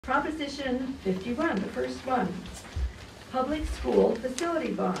Proposition 51, the first one, public school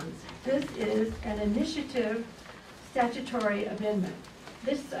facility bonds. This is an initiative statutory amendment.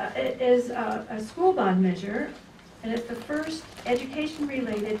 This is a school bond measure, and it's the first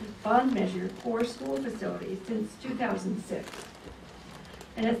education-related bond measure for school facilities since 2006.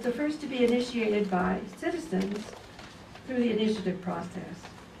 And it's the first to be initiated by citizens through the initiative process.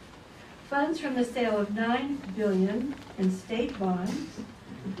 Funds from the sale of $9 billion in state bonds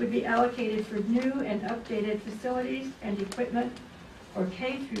would be allocated for new and updated facilities and equipment for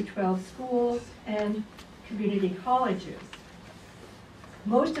K-12 schools and community colleges.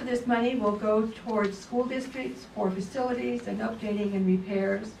 Most of this money will go towards school districts for facilities and updating and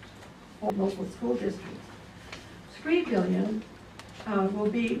repairs for local school districts. $3 billion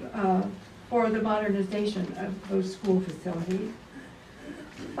will be for the modernization of those school facilities.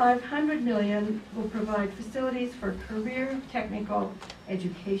 $500 million will provide facilities for career technical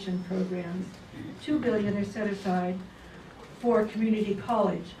education programs. $2 billion are set aside for community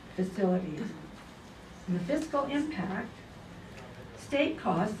college facilities. And the fiscal impact, state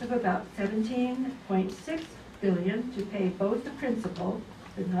costs of about $17.6 billion to pay both the principal,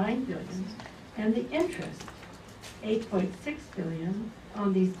 the $9 billion, and the interest, $8.6 billion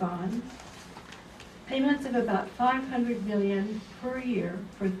on these bonds. Payments of about $500 million per year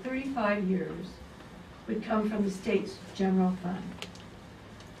for 35 years would come from the state's general fund.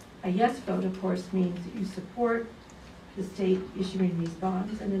 A yes vote, of course, means that you support the state issuing these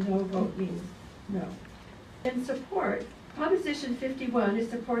bonds, and a no vote means no. In support, Proposition 51 is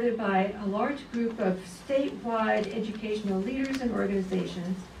supported by a large group of statewide educational leaders and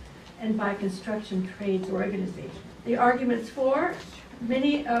organizations and by construction trades organizations. The arguments for: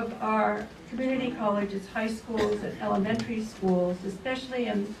 many of our community colleges, high schools, and elementary schools, especially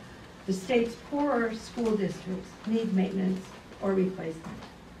in the state's poorer school districts, need maintenance or replacement.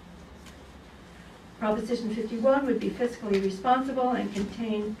 Proposition 51 would be fiscally responsible and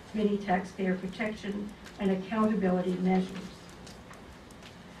contain many taxpayer protection and accountability measures.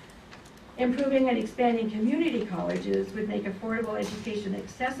 Improving and expanding community colleges would make affordable education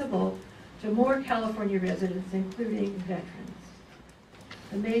accessible to more California residents, including veterans.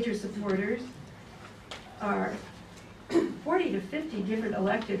 The major supporters are 40 to 50 different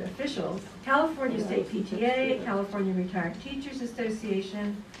elected officials: California State PTA, California Retired Teachers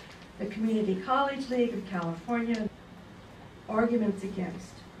Association, the Community College League of California. Arguments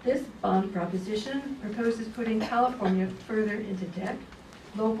against. This bond proposition proposes putting California further into debt.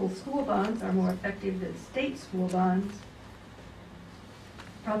 Local school bonds are more effective than state school bonds.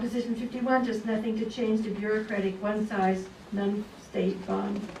 Proposition 51 does nothing to change the bureaucratic one-size, none-state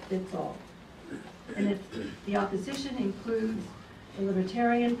bond fits all. And the opposition includes the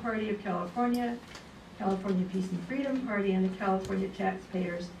Libertarian Party of California, California Peace and Freedom Party, and the California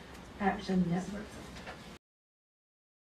Taxpayers Action Network.